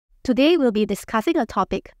Today we'll be discussing a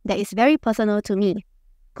topic that is very personal to me: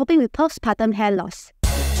 coping with postpartum hair loss.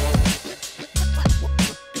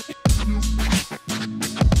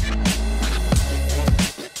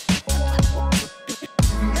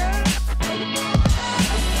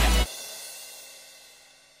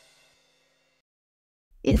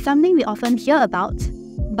 It's something we often hear about,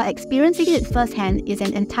 but experiencing it firsthand is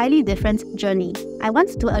an entirely different journey. I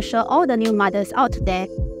want to assure all the new mothers out there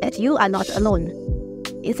that you are not alone.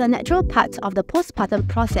 It's a natural part of the postpartum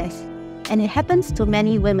process, and it happens to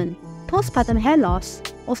many women. Postpartum hair loss,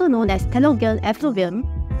 also known as telogen effluvium,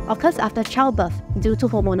 occurs after childbirth due to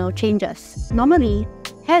hormonal changes. Normally,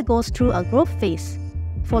 hair goes through a growth phase,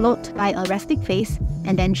 followed by a resting phase,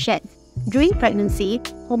 and then shed. During pregnancy,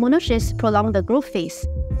 hormonal shifts prolong the growth phase,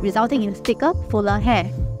 resulting in thicker, fuller hair.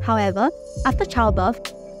 However, after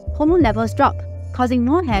childbirth, hormone levels drop, causing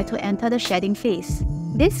more hair to enter the shedding phase.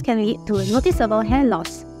 This can lead to noticeable hair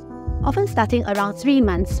loss, often starting around 3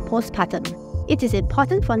 months postpartum. It is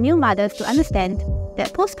important for new mothers to understand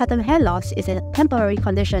that postpartum hair loss is a temporary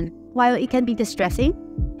condition. While it can be distressing,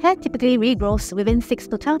 hair typically regrows within 6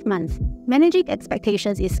 to 12 months. Managing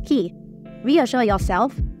expectations is key. Reassure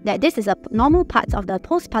yourself that this is a normal part of the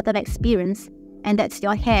postpartum experience and that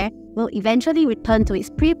your hair will eventually return to its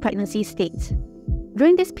pre-pregnancy state.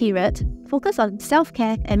 During this period, focus on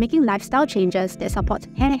self-care and making lifestyle changes that support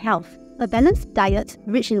hair health. A balanced diet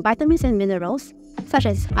rich in vitamins and minerals, such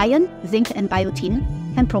as iron, zinc, and biotin,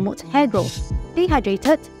 can promote hair growth. Stay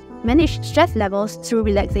hydrated, manage stress levels through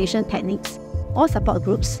relaxation techniques or support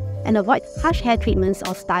groups, and avoid harsh hair treatments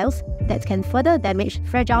or styles that can further damage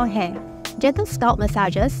fragile hair. Gentle scalp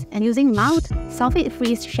massages and using mild,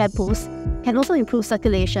 sulfate-free shampoos can also improve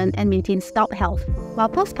circulation and maintain scalp health. While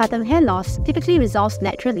postpartum hair loss typically resolves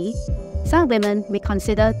naturally, some women may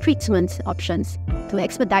consider treatment options to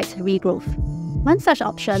expedite regrowth. One such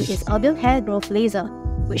option is Erbium Hair Growth Laser,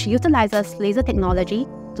 which utilizes laser technology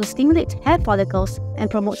to stimulate hair follicles and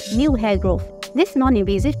promote new hair growth. This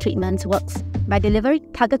non-invasive treatment works by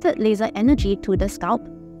delivering targeted laser energy to the scalp,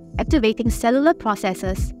 activating cellular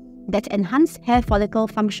processes that enhance hair follicle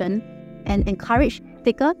function and encourage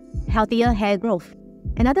thicker, healthier hair growth.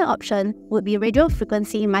 Another option would be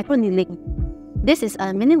radiofrequency microneedling. This is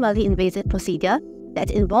a minimally invasive procedure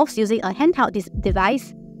that involves using a handheld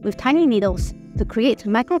device with tiny needles to create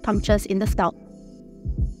micropunctures in the scalp.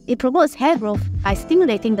 It promotes hair growth by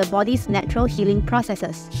stimulating the body's natural healing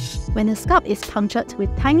processes. When the scalp is punctured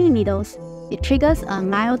with tiny needles, it triggers a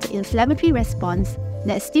mild inflammatory response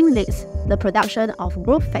that stimulates the production of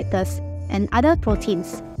growth factors and other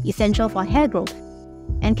proteins essential for hair growth,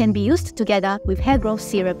 and can be used together with hair growth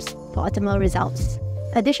serums for optimal results.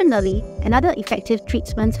 Additionally, another effective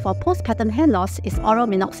treatment for postpartum hair loss is oral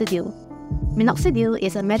minoxidil. Minoxidil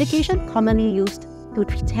is a medication commonly used to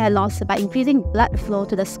treat hair loss by increasing blood flow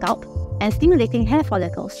to the scalp and stimulating hair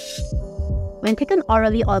follicles. When taken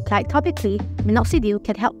orally or applied topically, minoxidil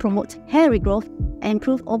can help promote hair regrowth and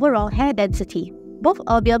improve overall hair density. Both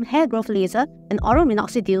Erbium Hair Growth Laser and oral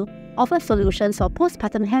minoxidil offer solutions for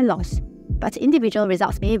postpartum hair loss, but individual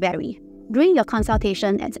results may vary. During your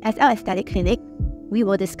consultation at SL Aesthetic Clinic, we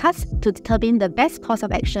will discuss to determine the best course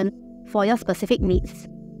of action for your specific needs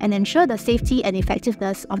and ensure the safety and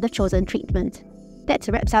effectiveness of the chosen treatment. That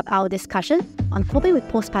wraps up our discussion on coping with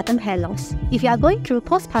postpartum hair loss. If you are going through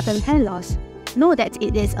postpartum hair loss, know that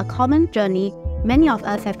it is a common journey many of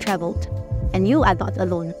us have traveled, and you are not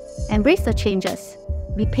alone. Embrace the changes,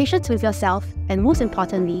 be patient with yourself, and most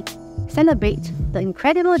importantly, celebrate the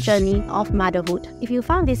incredible journey of motherhood. If you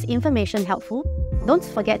found this information helpful, don't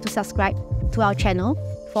forget to subscribe to our channel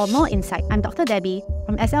for more insight. I'm Dr. Debbie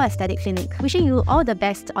from SL Aesthetic Clinic, wishing you all the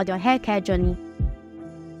best on your hair care journey.